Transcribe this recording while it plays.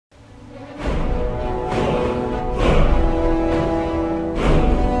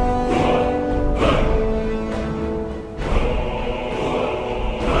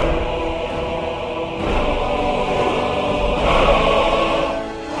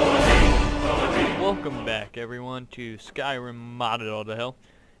Welcome back, everyone, to Skyrim modded all to hell.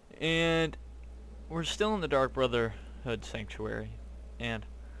 And we're still in the Dark Brotherhood Sanctuary, and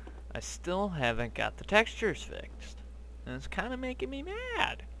I still haven't got the textures fixed. And it's kind of making me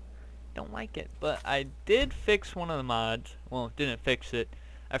mad. Don't like it. But I did fix one of the mods. Well, didn't fix it.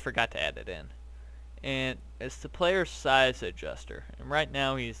 I forgot to add it in. And it's the player size adjuster. And right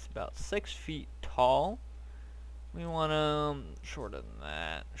now he's about 6 feet tall. We want him shorter than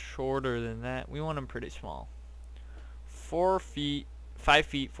that. Shorter than that. We want him pretty small. 5 feet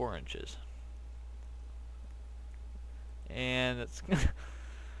 4 inches. And it's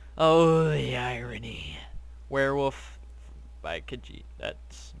oh, the irony. Werewolf by Khajiit.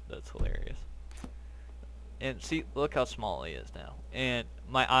 That's hilarious. And see, look how small he is now. And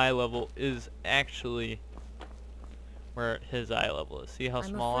my eye level is actually where his eye level is. See how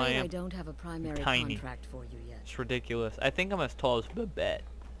small I am? I don't have a primary tiny contract for you yet. It's ridiculous. I think I'm as tall as Babette.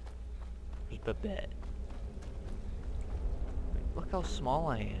 There's Babette. Look how small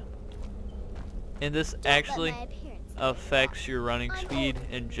I am. And this actually affects your running speed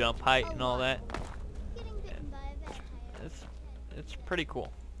and jump height and all that. It's pretty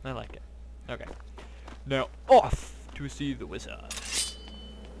cool. I like it. Okay. Now off to see the wizard.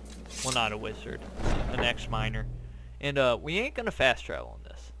 Well, not a wizard. An ex-miner. And we ain't gonna fast travel in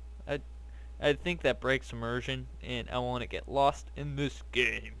this. I think that breaks immersion, and I want to get lost in this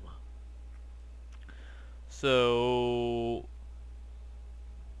game. So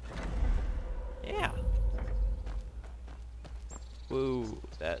yeah. Whoa,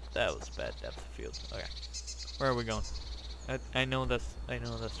 that was bad depth of field. Okay, where are we going? I know this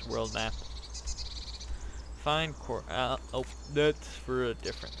world map. Find core. Oh, that's for a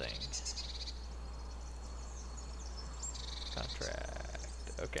different thing. Contract.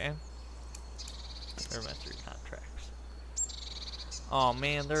 Okay. There are my 3 contracts. Oh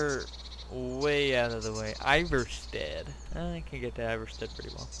man, they're way out of the way. Iverstead. I can get to Iverstead pretty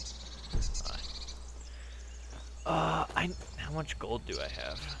well. How much gold do I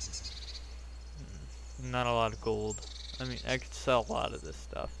have? Not a lot of gold. I mean, I could sell a lot of this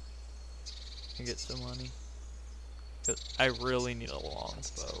stuff and get some money. Cause I really need a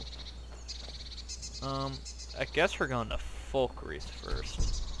longbow. I guess we're going to Folkreath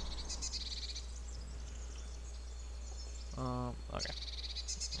first. Okay.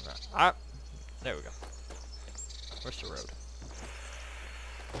 There we go. Where's the road?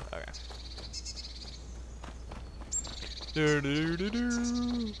 Okay.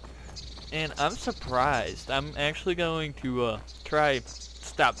 And I'm surprised. I'm actually going to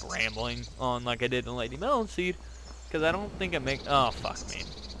stop rambling on like I did in Lady Melonseed, because I don't think it makes. Oh fuck me.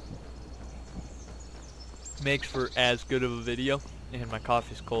 Makes for as good of a video, and my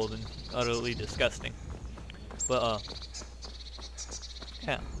coffee's cold and utterly disgusting. But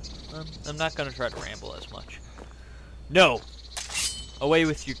yeah, I'm not gonna try to ramble as much. No, away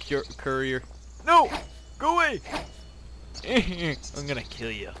with you, courier. No, go away. I'm gonna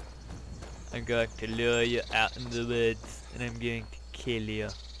kill you. I'm going to lure you out in the woods, and I'm going to kill you.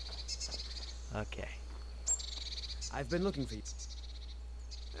 Okay. I've been looking for you.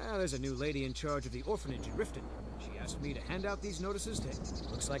 There's a new lady in charge of the orphanage in Riften. She asked me to hand out these notices to...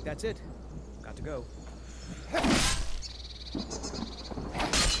 Looks like that's it. Got to go.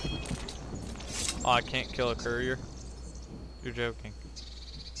 Oh, I can't kill a courier? You're joking.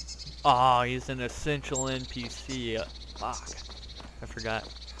 Oh, he's an essential NPC. Fuck. I forgot.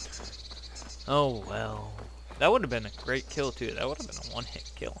 Oh, well. That would have been a great kill, too. That would have been a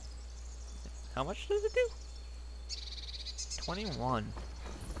one-hit kill. How much does it do? 21.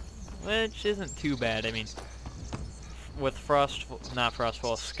 Which isn't too bad. I mean, with not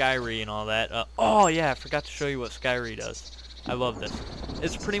Frostfall, Skyrim and all that. Oh, yeah, I forgot to show you what Skyrim does. I love this.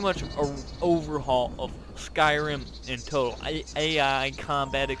 It's pretty much an overhaul of Skyrim in total. AI,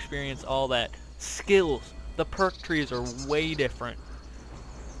 combat experience, all that. Skills. The perk trees are way different.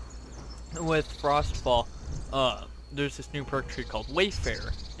 With Frostfall, there's this new perk tree called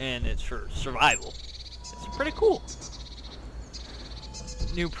Wayfarer, and it's for survival. It's pretty cool.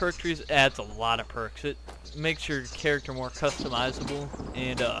 New perk trees adds a lot of perks. It makes your character more customizable,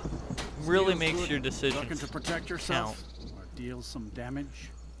 and really makes your decisions looking to protect yourself or deal some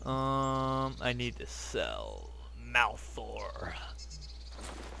damage. I need to sell Malthor.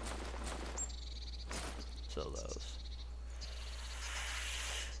 Sell those.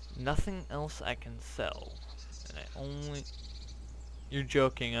 Nothing else I can sell. And I only... You're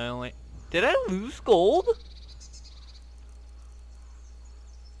joking, I only... Did I lose gold?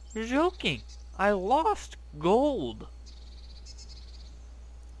 You're joking. I lost gold.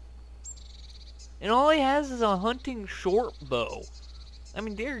 And all he has is a hunting short bow. I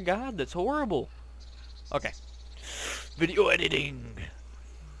mean, dear God, that's horrible. Okay. Video editing.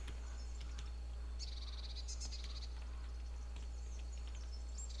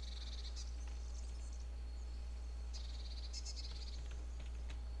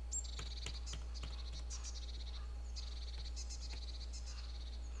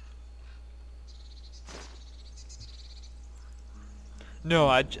 No,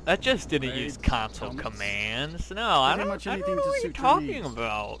 I just didn't use console commands. No, I don't know what you're talking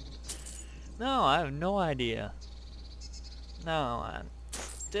about. No, I have no idea. No, I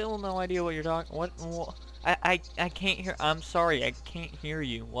still no idea what you're talking. What? I can't hear. I'm sorry, I can't hear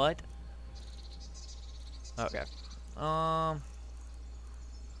you. What? Okay. I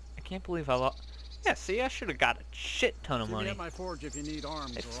can't believe I lost. Yeah, see, I should have got a shit ton of money. At my forge if you need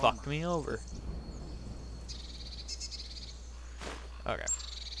arms It or fucked armor. me over. Okay.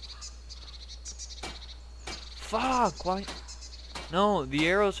 Fuck, why? No, the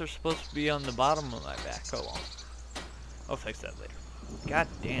arrows are supposed to be on the bottom of my back. Oh well. I'll fix that later. God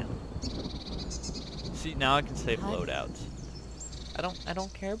damn. See, now I can save loadouts. I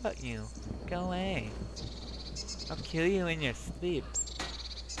don't care about you. Go away. I'll kill you in your sleep.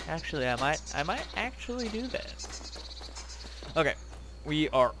 Actually, I might actually do that. Okay. We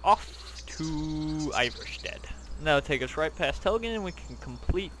are off to Iverstead. That'll take us right past Helgen and we can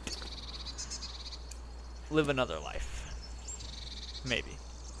live another life. Maybe.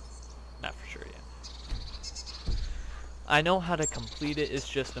 Not for sure yet. I know how to complete it, it's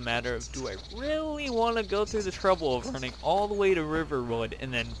just a matter of do I really want to go through the trouble of running all the way to Riverwood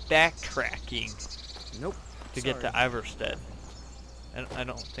and then backtracking Nope. to get to Iverstead. I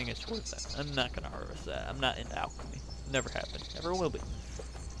don't think it's worth that. I'm not going to harvest that. I'm not into alchemy. Never happened. Never will be.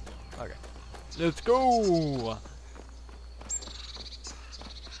 Okay. Let's go!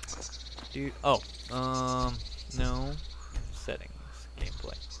 Dude, oh, no. Settings,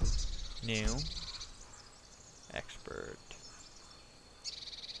 gameplay. New. Expert.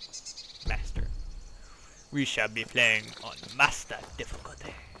 Master. We shall be playing on Master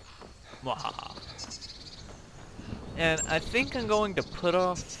difficulty. Mwahaha. And I think I'm going to put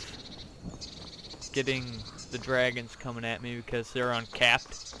off getting the dragons coming at me because they're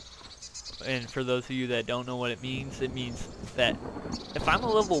uncapped. And for those of you that don't know what it means that if I'm a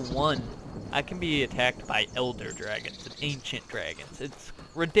level 1, I can be attacked by elder dragons and ancient dragons. It's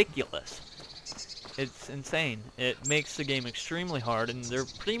ridiculous. It's insane. It makes the game extremely hard, and they're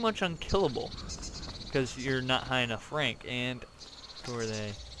pretty much unkillable because you're not high enough rank. And who are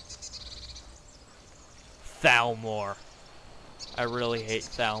they? Thalmor. I really hate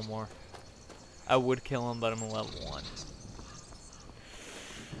Thalmor. I would kill him, but I'm a level 1.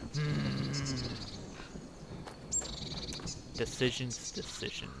 Decisions.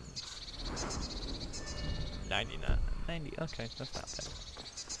 99. 90. Okay, that's not bad.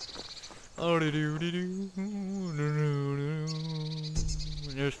 Oh,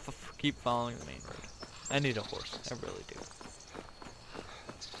 just keep following the main road. I need a horse. I really do.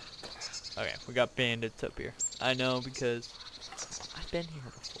 Okay, we got bandits up here. I know because I've been here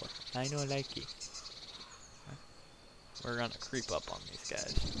before. I know likey. We're gonna creep up on these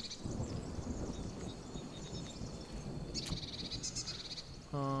guys.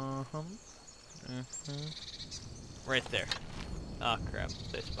 Right there. Oh crap,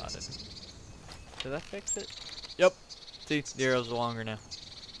 they spotted me. Did I fix it? Yep. See, the arrows are longer now.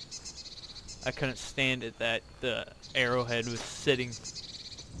 I couldn't stand it that the arrowhead was sitting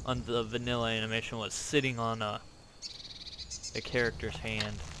on the vanilla animation was sitting on the character's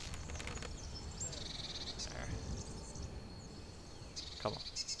hand. There. Come on.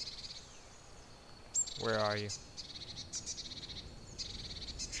 Where are you?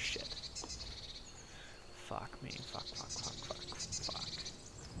 Shit. Fuck me. Fuck.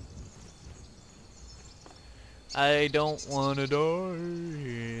 I don't wanna die.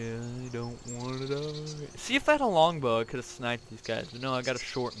 I don't wanna die. See, if I had a longbow, I could have sniped these guys. But no, I got a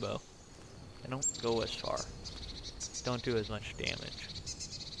short bow. I don't go as far. Don't do as much damage.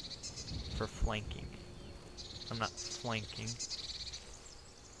 For flanking. I'm not flanking.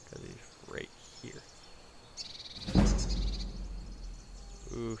 Because he's right here.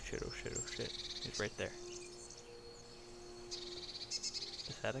 Ooh, shit, oh shit, oh shit. He's right there.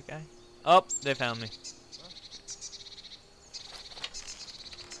 Is that a guy? Oh, they found me.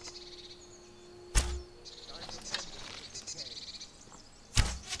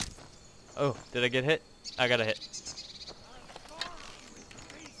 Oh, did I get hit? I got a hit.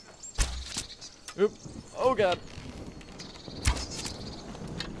 Oop. Oh god.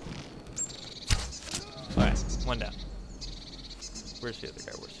 Alright, one down. Where's the other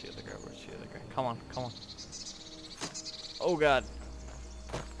guy? Where's the other guy? Where's the other guy? Come on, come on. Oh god.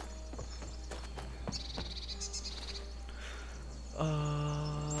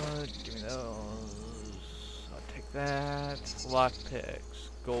 Give me those. I'll take that. Lockpicks.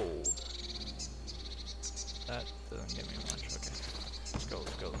 Gold. That doesn't give me much. Okay. Let's go,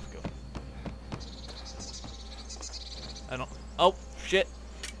 let's go, let's go. I don't... Oh, shit!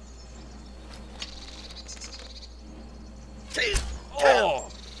 Oh,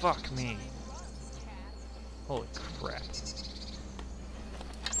 fuck me. Holy crap.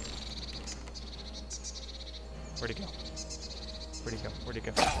 Where'd he go? Where'd he go? Where'd he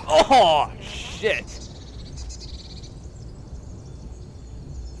go? Oh, shit!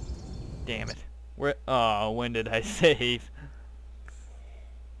 Damn it. Where? Oh, when did I save?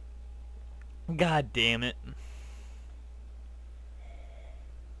 God damn it.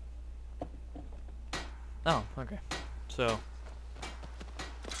 Oh, okay. So.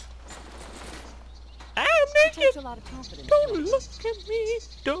 I'm naked! A lot of confidence. Don't look at me!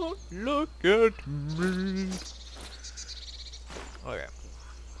 Don't look at me! Okay.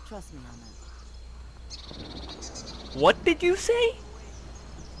 Trust me on that. What did you say?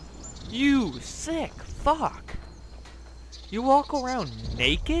 You sick fuck. You walk around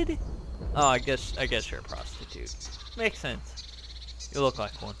naked? Oh, I guess you're a prostitute. Makes sense. You look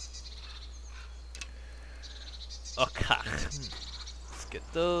like one. Okay. Let's get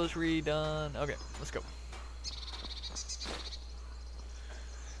those redone. Okay, let's go.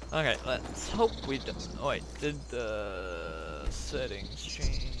 Okay, let's hope we don't. Oh wait, did the settings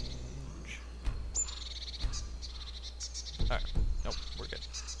change? Alright, nope, we're good.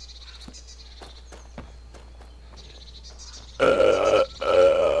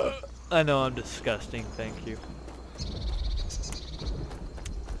 I know I'm disgusting, thank you.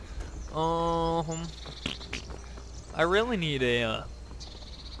 I really need a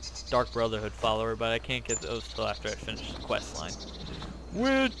Dark Brotherhood follower, but I can't get those till after I finish the quest line,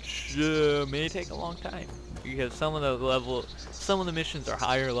 which may take a long time because some of the missions are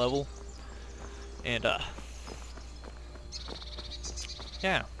higher level, and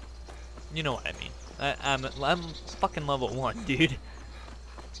yeah, you know what I mean. I'm fucking level 1, dude.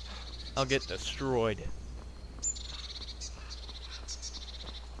 I'll get destroyed.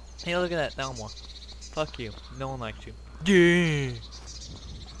 Hey, look at that down one. Fuck you. No one likes you. Yeah.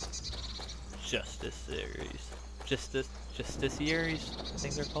 Justice series. Justiciaries, I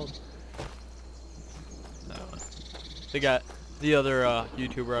think they're called. The other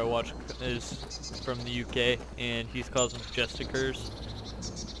YouTuber I watch is from the UK, and he calls them Justicers.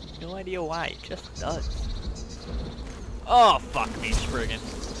 No idea why, it just does. Oh, fuck me, friggin'.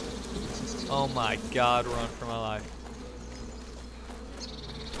 Oh my god, run for my life.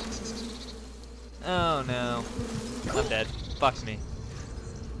 Oh no. I'm dead. Fuck me.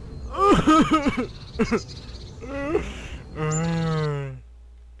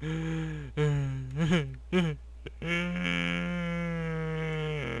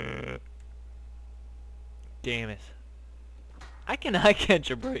 Damn it. I cannot catch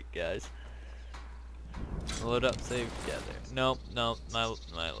a break, guys. Load up, save together. Nope, my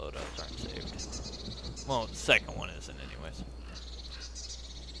loadouts aren't saved. Well, the second one isn't anyways.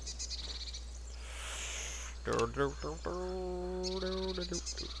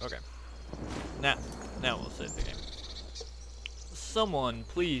 Okay. Now we'll save the game. Someone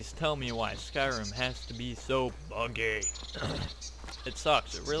please tell me why Skyrim has to be so buggy. It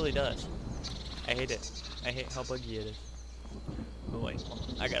sucks, it really does. I hate it. I hate how buggy it is. Oh wait,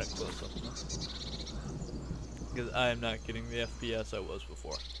 I gotta close something up. Because I am not getting the FPS I was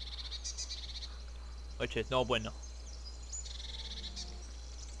before. Which is no bueno.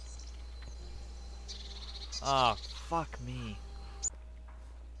 Ah, fuck me.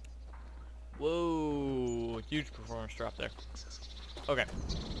 Whoa, huge performance drop there. Okay.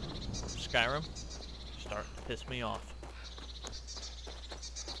 Skyrim, start to piss me off.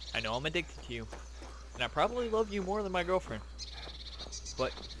 I know I'm addicted to you. And I probably love you more than my girlfriend.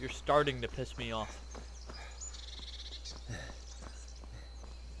 But you're starting to piss me off.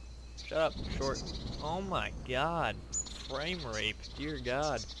 Shut up, short. Oh my god. Frame rape, dear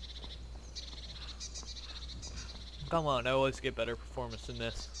god. Come on, I always get better performance than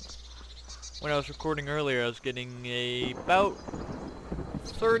this. When I was recording earlier, I was getting about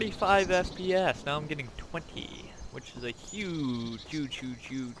 35 FPS. Now I'm getting 20, which is a huge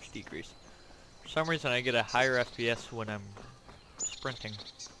decrease. For some reason, I get a higher FPS when I'm sprinting.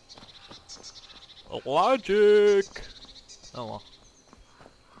 Logic! Oh well.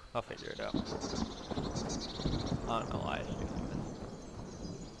 I'll figure it out. I don't know why I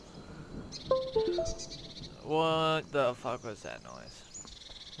do this. What the fuck was that noise?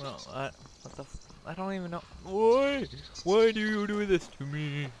 Well, what the I don't even know. Why? Why do you do this to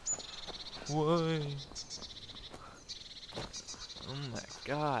me? Why? Oh my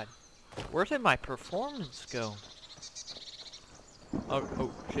god. Where did my performance go?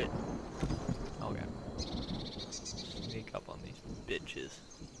 Oh shit. Okay.